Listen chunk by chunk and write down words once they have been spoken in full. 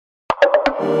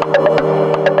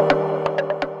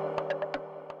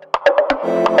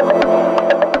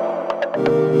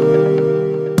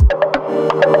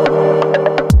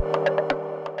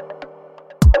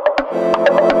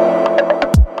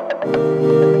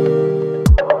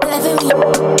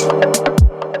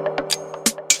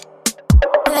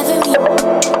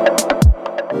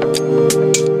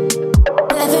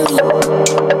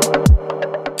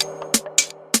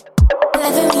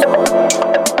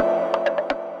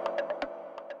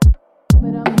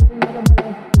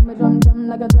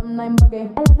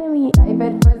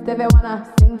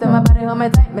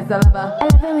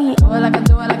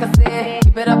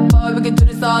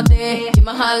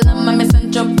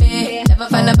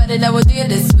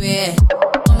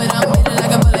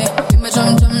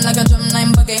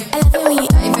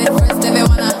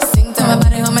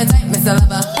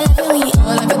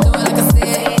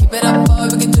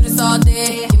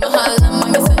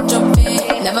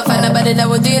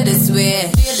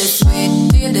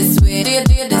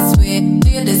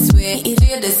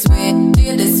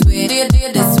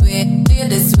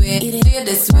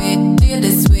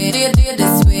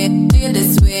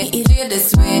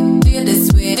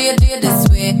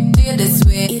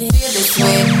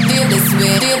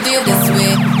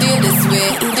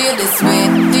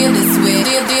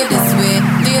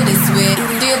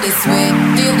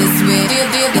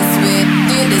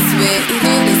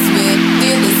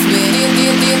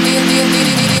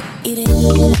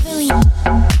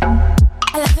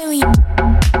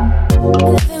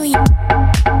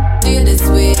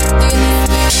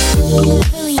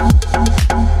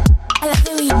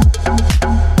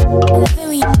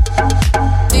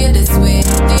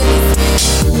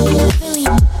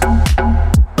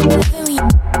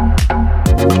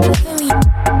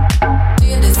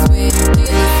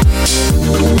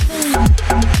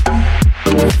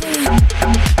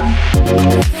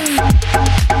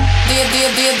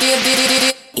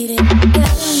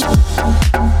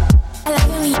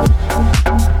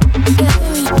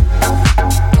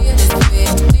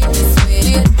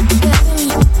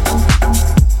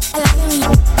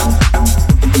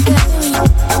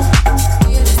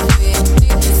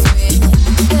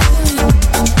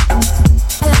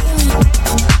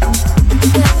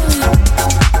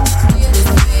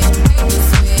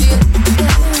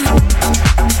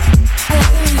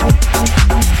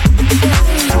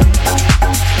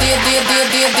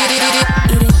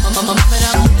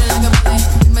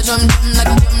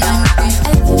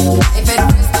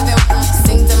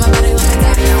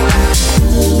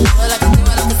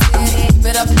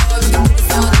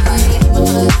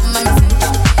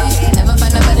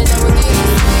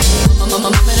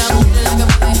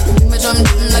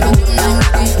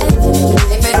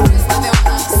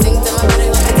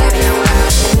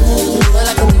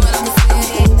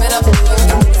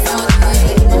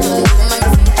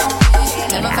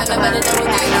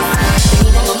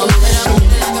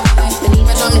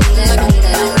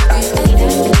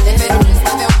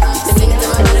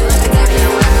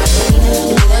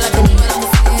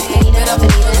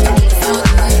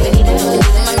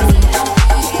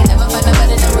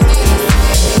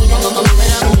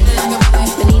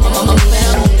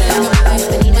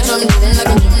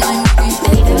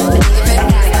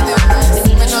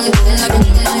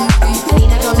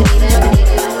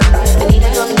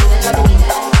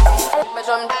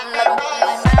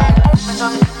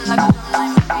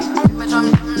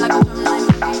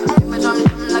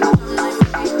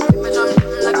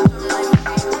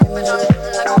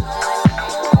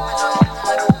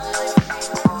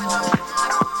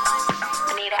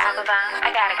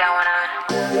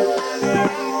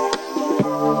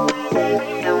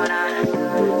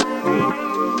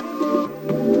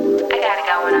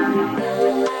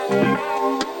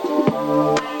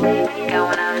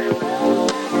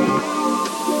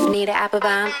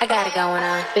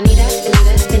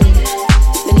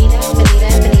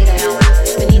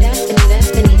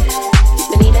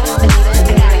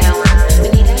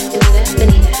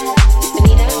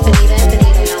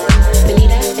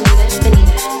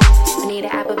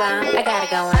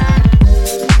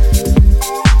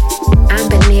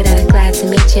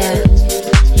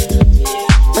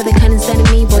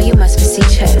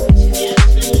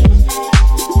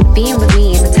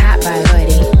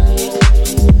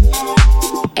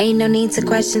To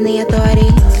question the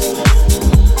authority,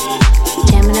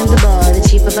 chairman of the board, the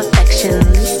chief of affections.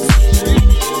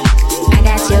 I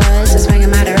got yours, just swing in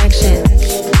my direction.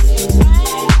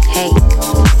 Hey,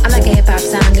 I'm like a hip hop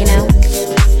song, you know.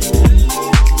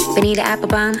 Benita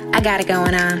Applebaum, I got it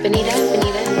going on. Benita,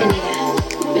 Benita, Benita,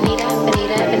 Benita,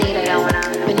 Benita, Benita, going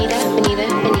on. Benita, Benita,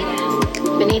 Benita,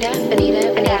 Benita,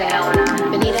 Benita, Benita, going on.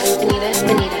 Benita, Benita,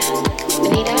 Benita.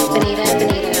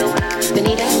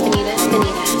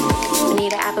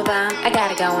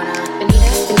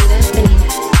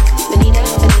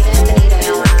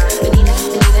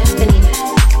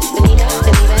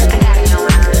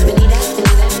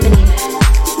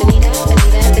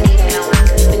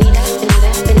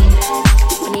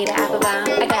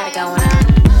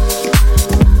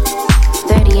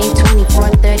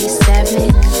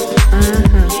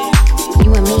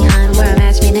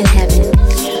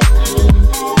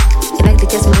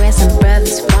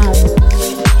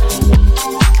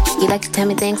 tell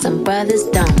me things some brothers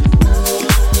don't.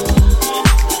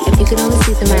 If you could only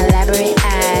see through my elaborate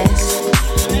eyes,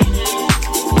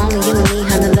 only you and me,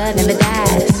 honey, love never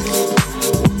dies.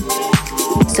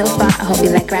 So far, I hope you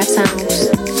like rap songs.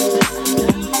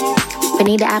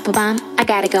 Benita Applebaum, I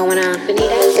got it going on. Benita,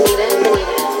 Benita,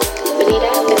 Benita,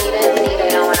 Benita, Benita, Benita,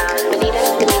 going on. Benita,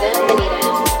 Benita, Benita,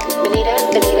 Benita,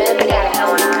 Benita, I got it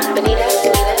going on. Benita,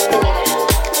 Benita, Benita,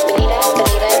 Benita,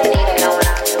 Benita, Benita, going on.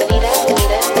 Benita,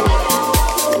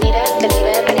 Benita,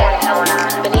 Benita,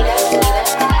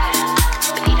 Benita, I got it going on. Benita, Benita, Benita, Benita, Benita,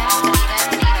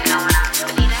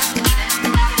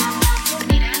 going on. Benita, Benita, Benita, Benita, Benita,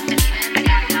 I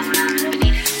got it going on.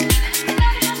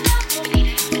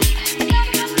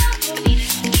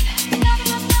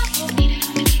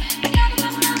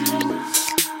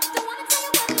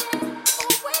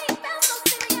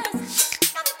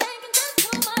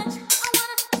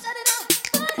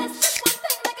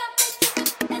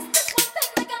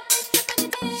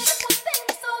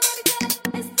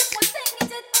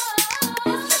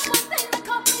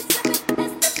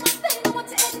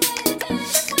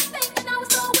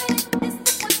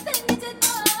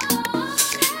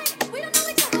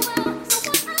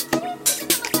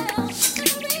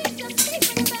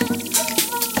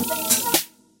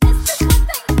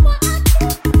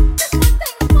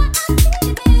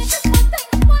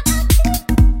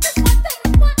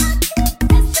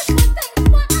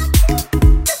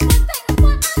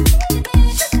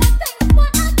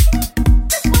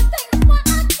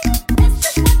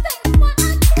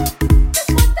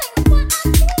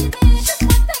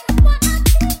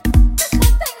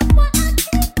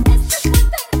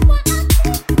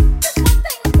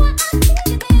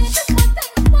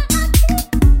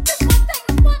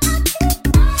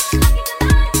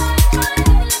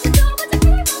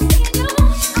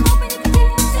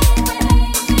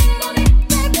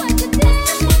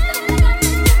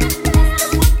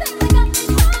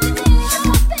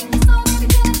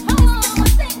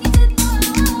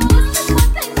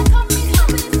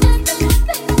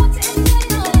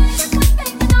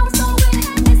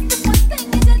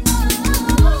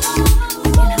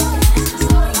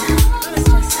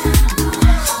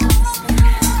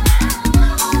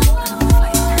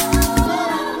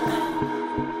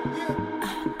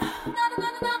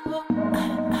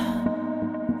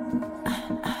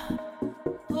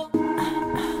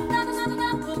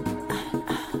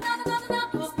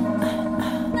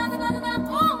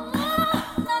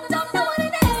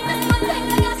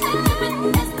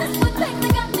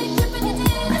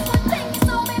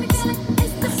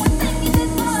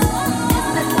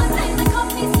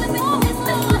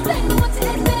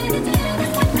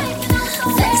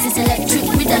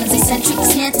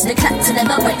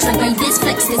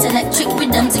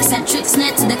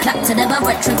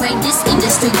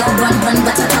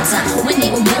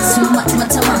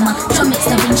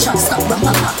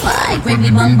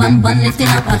 Bun lifting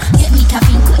up, get me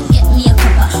caffeine quick, get me a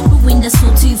cuppa. Ruin the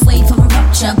sawtooth wave for a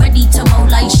rupture. Ready to roll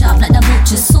like sharp like the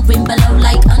vultures. Soaring below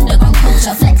like underground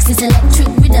culture. Flex is electric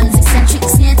rhythms, eccentric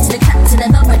snare to the clap to the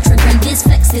bar retrograde. This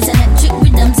flex is electric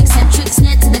rhythms, eccentric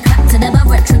snare to the clap to the bar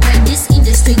retrograde. This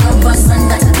industry go run,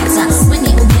 back to casa. When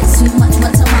it all gets too much,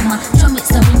 mama. Drum it's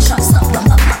the ring shot, stop,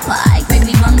 papa. I grade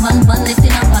me bun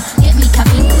lifting up, get me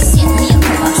caffeine quick, get me a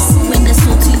cuppa. Ruin the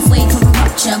sawtooth wave for a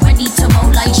rupture. Ready to roll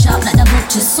like sharp like the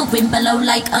vultures. Soaring below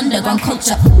like underground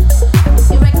culture.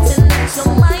 Erecting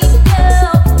little mind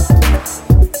girl.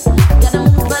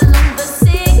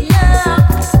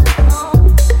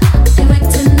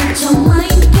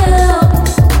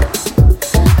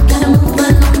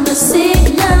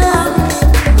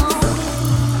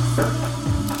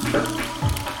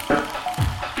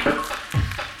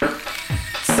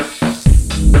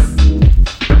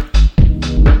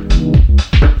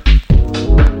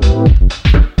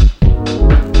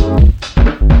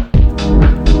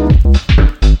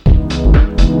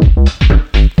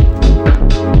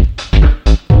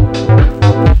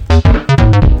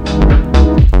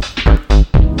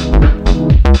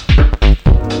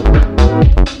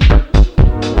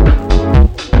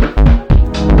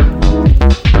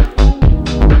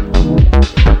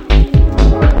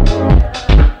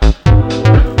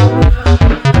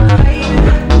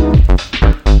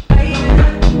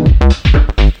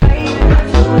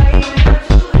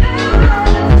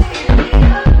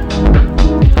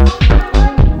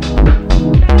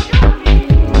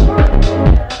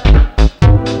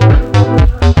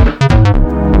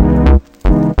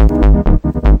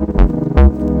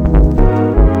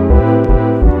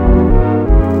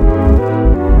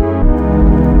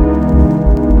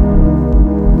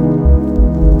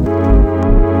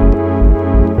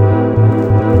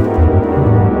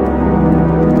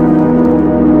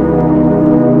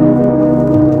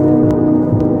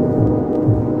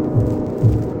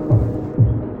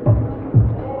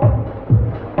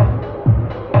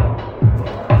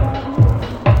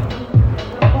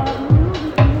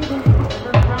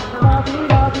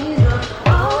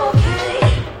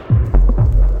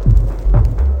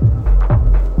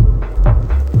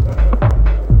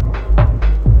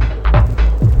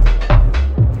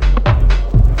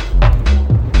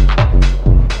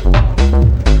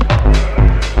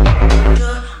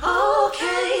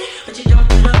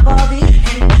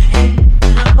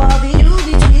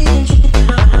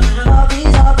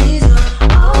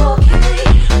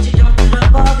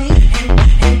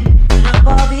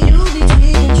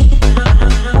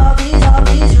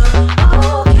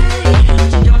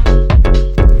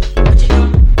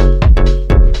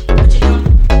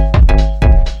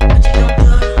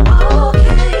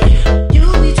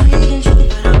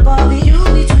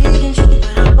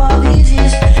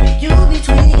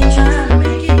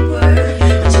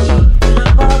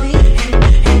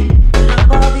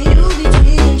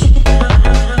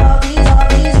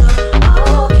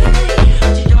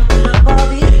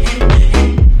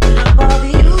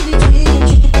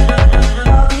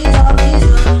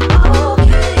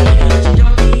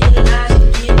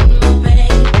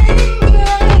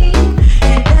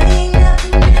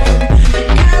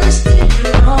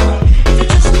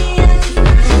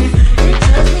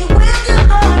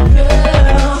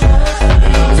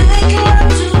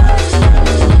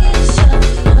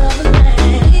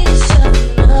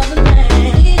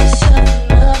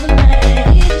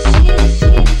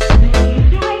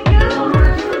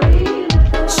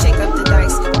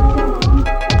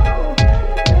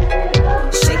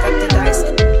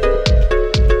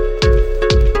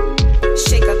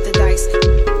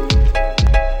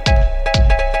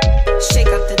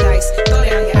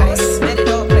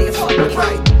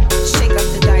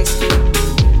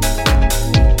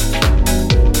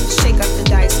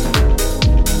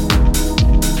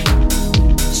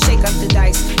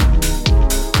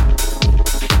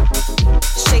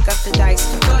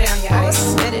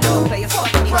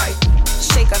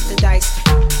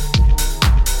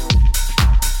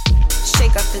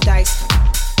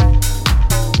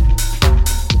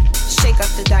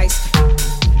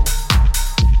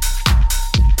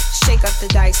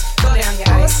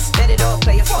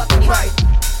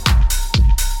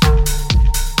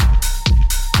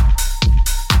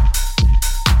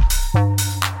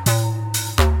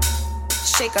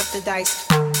 the dice.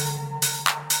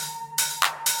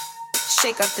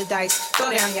 Shake up the dice.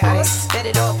 Throw down your ice. Bet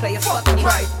it all, play a fucking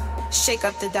right. Shake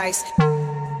up the dice.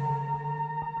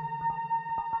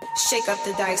 Shake up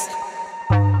the dice.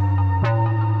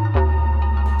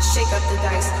 Shake up the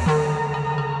dice.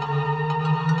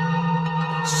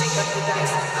 Shake up the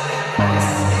dice.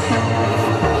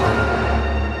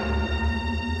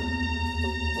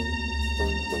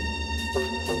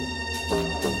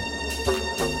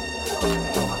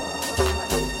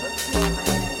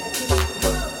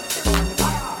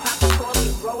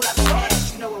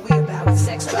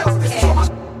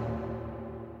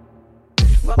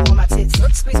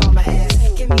 Squeeze on my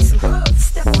ass, give me some hugs,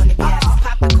 step on the gas,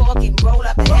 pop the cork and roll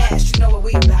up the ass. You know what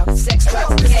we about? Sex,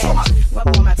 drugs, and cash.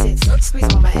 Rub on my tits,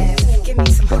 squeeze on my ass, give me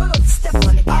some hugs, step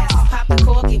on the gas, pop the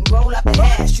cork and roll up the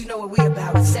ass. You know what we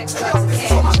about? Sex, drugs, and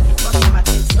cash. Rub on my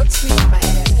tits, squeeze on my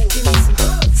ass, give me some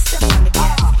hugs, step on the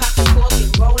gas, pop the cork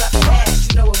and roll up the ass.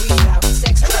 You know what we about?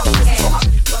 Sex, drugs, and cash.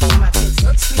 Rub on my tits,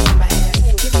 squeeze on my ass,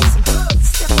 give me some hugs,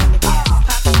 step on the gas,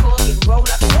 pop the cork and roll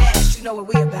up the ass. You know what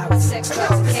we about? Sex,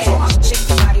 drugs, and cash. Shake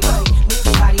your body, buddy, move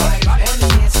your body, buddy. On the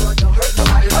dance floor, don't hurt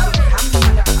nobody, buddy. I'm the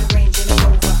one out the range and it's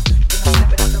over. When I'm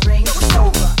stepping out the range, it's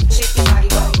over. Shake your body,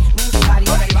 buddy, move your body,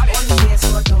 buddy. On the dance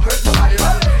floor, don't hurt nobody,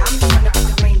 buddy. I'm the one out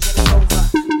the range and it's over.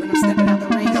 When I'm stepping out the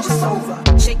range, it's over.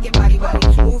 Shake your body, buddy,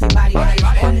 move your body,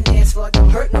 buddy. On the dance floor, don't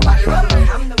hurt nobody, buddy.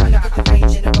 I'm the one out the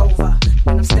range and it's over.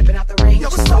 When I'm stepping out the range,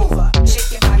 it's over.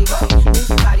 Shake your body, buddy, move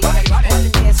your body, buddy. On the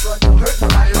dance floor, don't hurt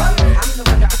nobody, buddy. I'm the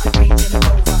one out the range and it's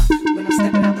over. When I'm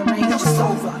stepping out the range, it's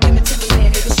over. Give it to me,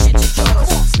 man, nigga, shit your jaws.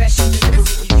 Special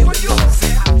delivery for you and yours.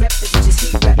 I rep the bitches, he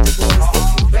rep the boys. If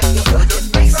you rep your hood, then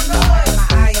make some noise. My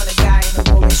eye on the guy in the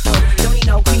orange coat. Don't need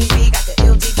no queen bee, got the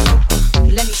LD throat.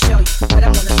 Let me show you what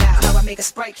I'm on about. How I make a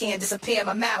Sprite can disappear in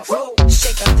my mouth. Whoa.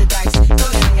 Shake up the dice, throw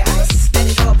down your ice. Bet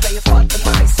it all, play a fuck the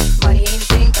price. Money ain't a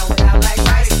thing, throw it out like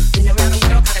rice. Been around the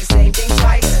world, I same thing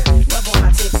twice. Rub on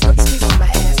my tits, squeeze on my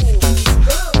ass. Give me some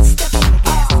hugs, step on the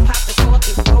gas. Pop the cork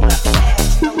and roll up the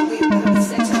ass. You know what we about?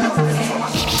 Sex, drugs, and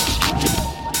cash.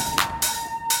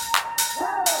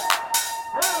 Whoa.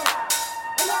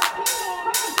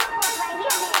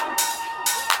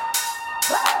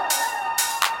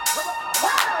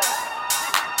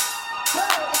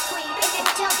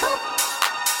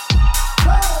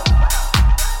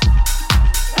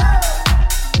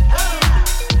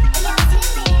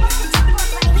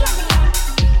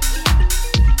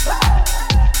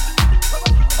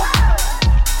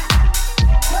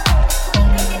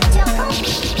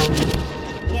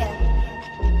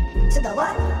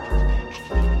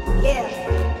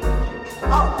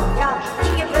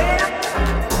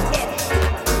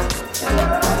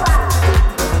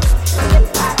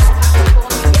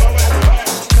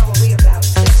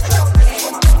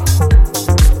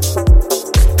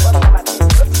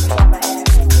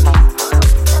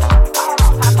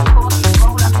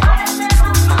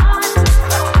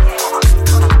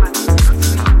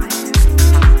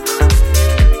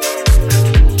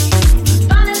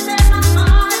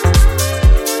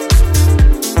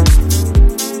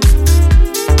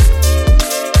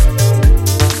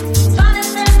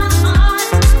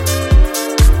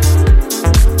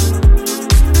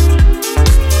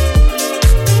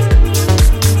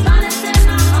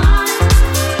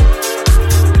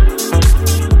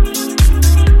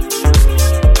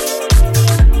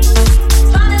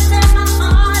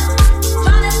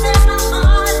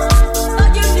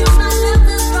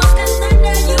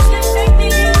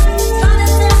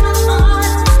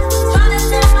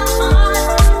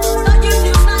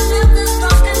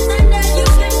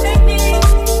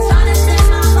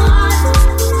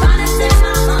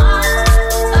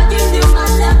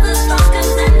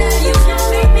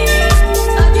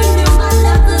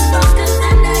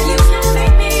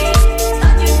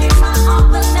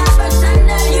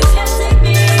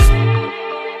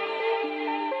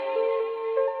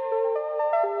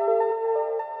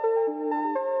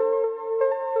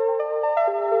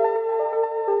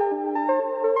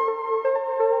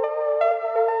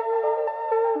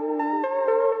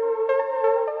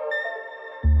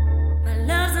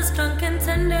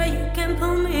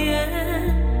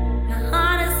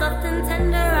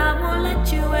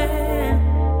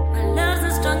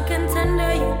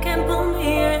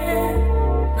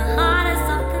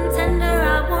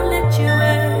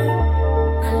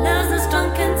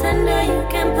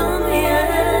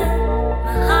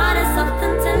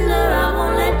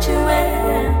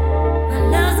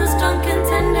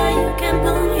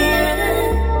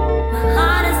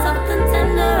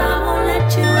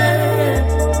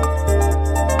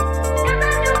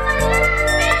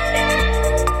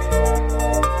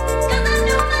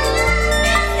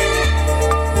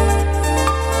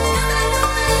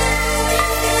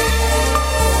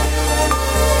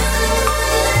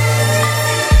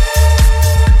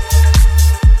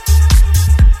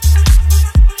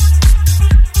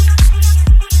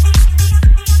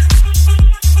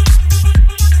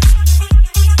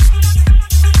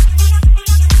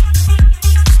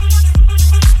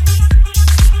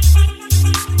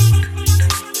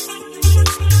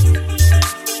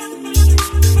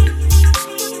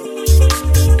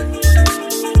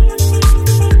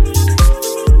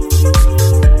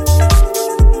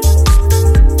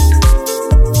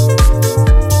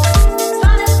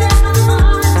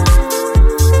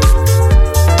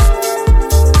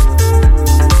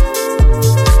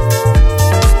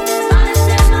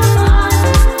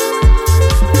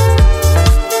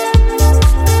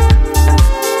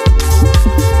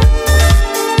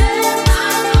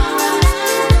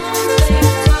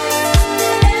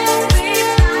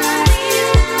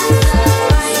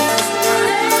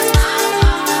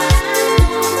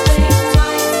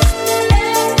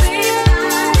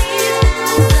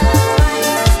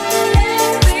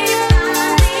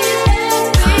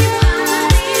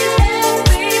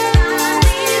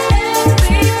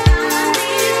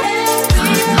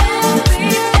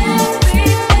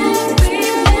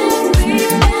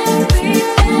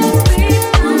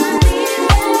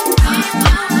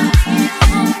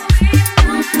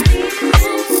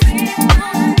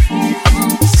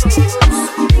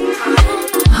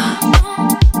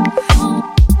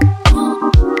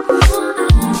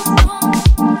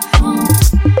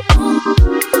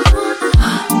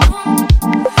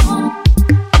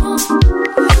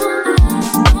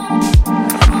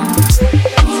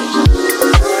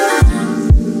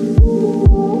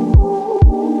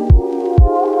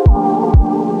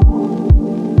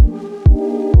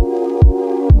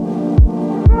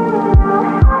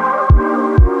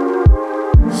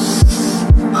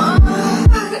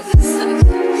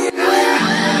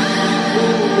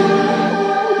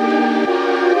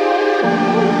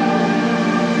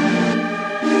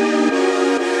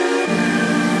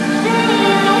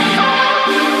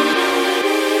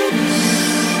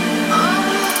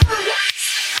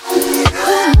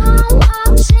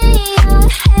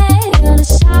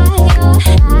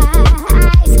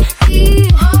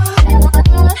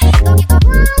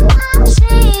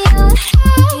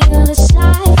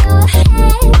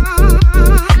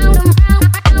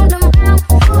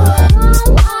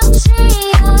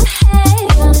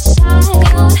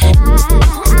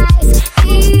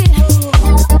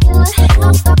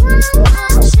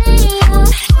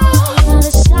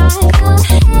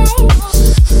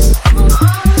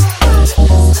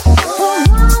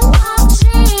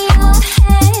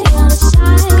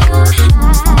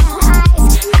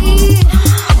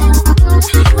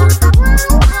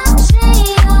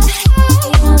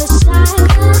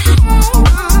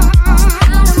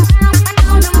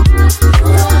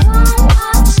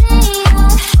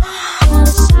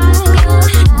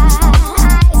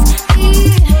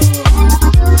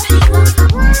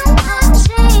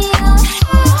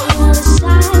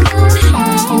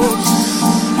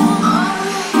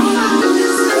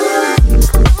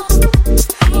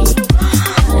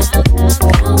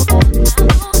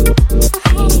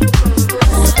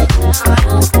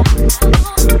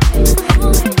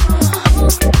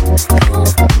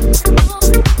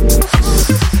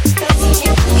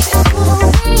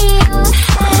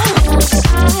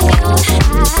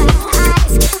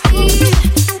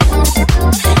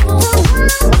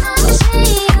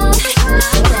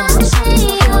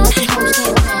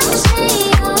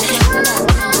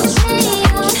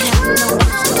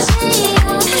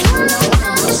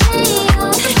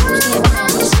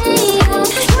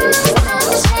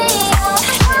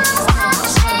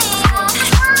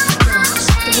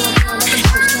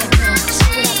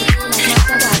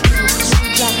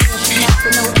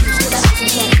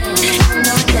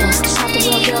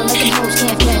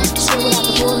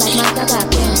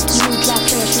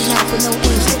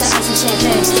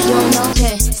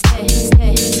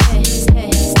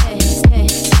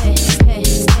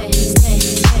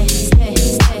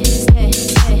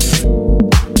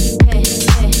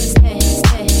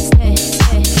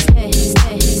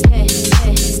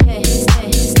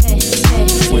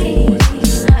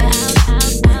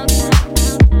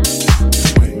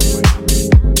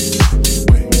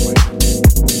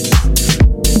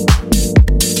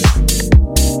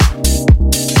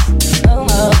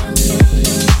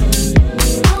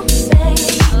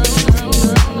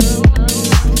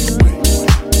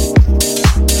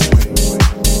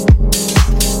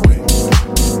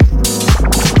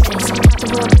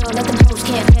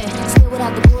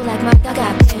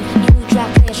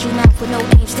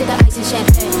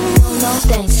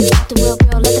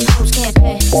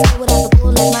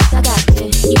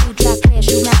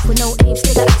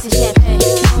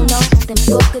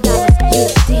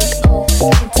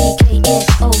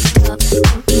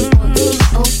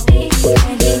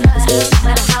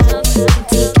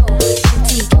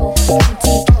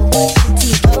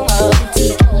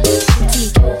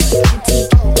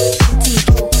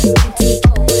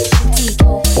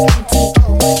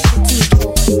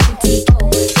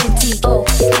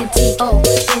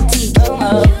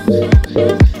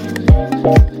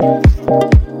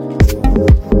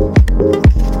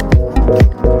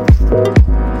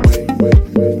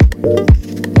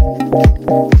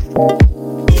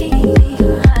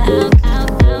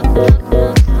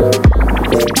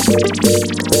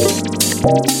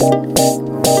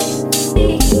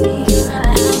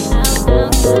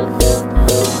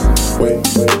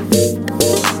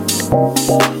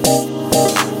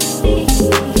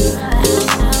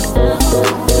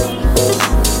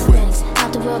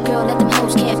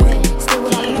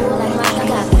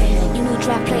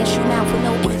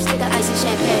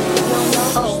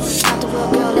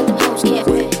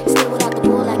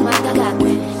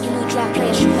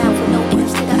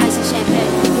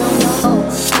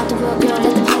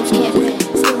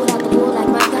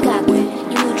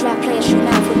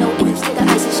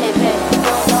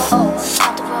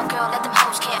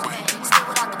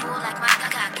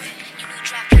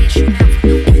 You know